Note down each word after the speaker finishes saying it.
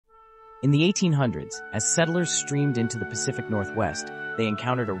In the 1800s, as settlers streamed into the Pacific Northwest, they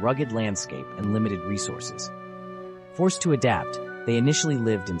encountered a rugged landscape and limited resources. Forced to adapt, they initially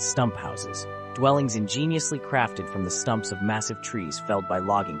lived in stump houses, dwellings ingeniously crafted from the stumps of massive trees felled by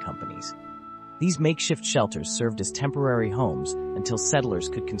logging companies. These makeshift shelters served as temporary homes until settlers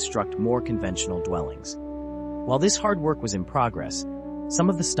could construct more conventional dwellings. While this hard work was in progress, some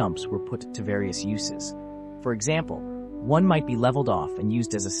of the stumps were put to various uses. For example, one might be leveled off and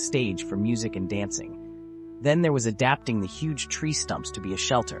used as a stage for music and dancing. Then there was adapting the huge tree stumps to be a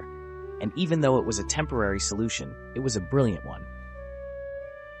shelter, and even though it was a temporary solution, it was a brilliant one.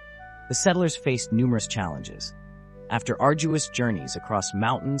 The settlers faced numerous challenges. After arduous journeys across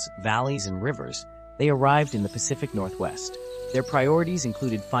mountains, valleys, and rivers, they arrived in the Pacific Northwest. Their priorities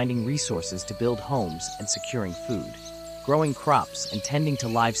included finding resources to build homes and securing food. Growing crops and tending to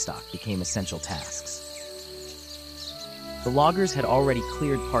livestock became essential tasks. The loggers had already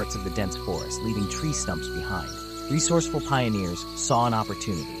cleared parts of the dense forest, leaving tree stumps behind. Resourceful pioneers saw an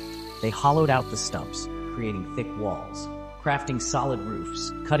opportunity. They hollowed out the stumps, creating thick walls. Crafting solid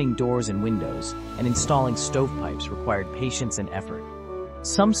roofs, cutting doors and windows, and installing stovepipes required patience and effort.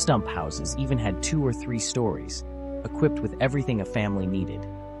 Some stump houses even had 2 or 3 stories, equipped with everything a family needed.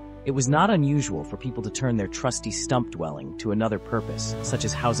 It was not unusual for people to turn their trusty stump dwelling to another purpose, such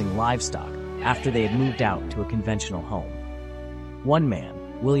as housing livestock, after they had moved out to a conventional home. One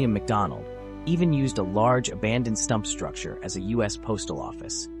man, William McDonald, even used a large abandoned stump structure as a U.S. postal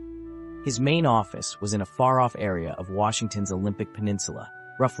office. His main office was in a far-off area of Washington's Olympic Peninsula,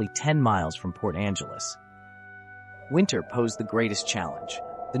 roughly 10 miles from Port Angeles. Winter posed the greatest challenge.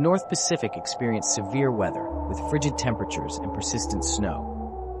 The North Pacific experienced severe weather, with frigid temperatures and persistent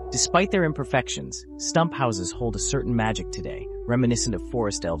snow. Despite their imperfections, stump houses hold a certain magic today, reminiscent of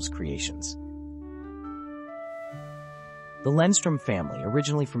forest elves' creations. The Lennström family,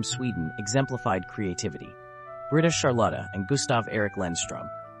 originally from Sweden, exemplified creativity. Britta Charlotta and Gustav Erik Lennström,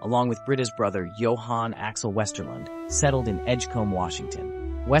 along with Britta's brother Johann Axel Westerlund, settled in Edgecombe,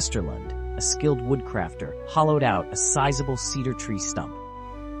 Washington. Westerlund, a skilled woodcrafter, hollowed out a sizable cedar tree stump.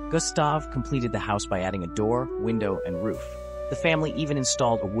 Gustav completed the house by adding a door, window, and roof. The family even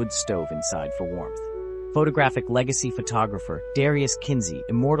installed a wood stove inside for warmth. Photographic legacy photographer Darius Kinsey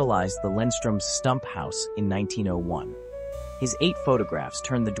immortalized the Lennström's stump house in 1901. His 8 photographs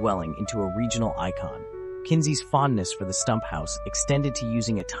turned the dwelling into a regional icon. Kinsey's fondness for the stump house extended to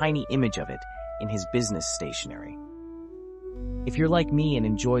using a tiny image of it in his business stationery. If you're like me and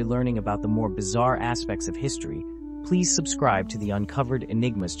enjoy learning about the more bizarre aspects of history, please subscribe to the Uncovered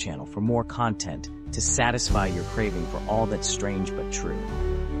Enigmas channel for more content to satisfy your craving for all that's strange but true.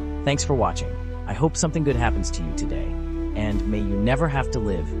 Thanks for watching. I hope something good happens to you today, and may you never have to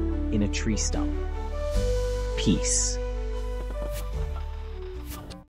live in a tree stump. Peace.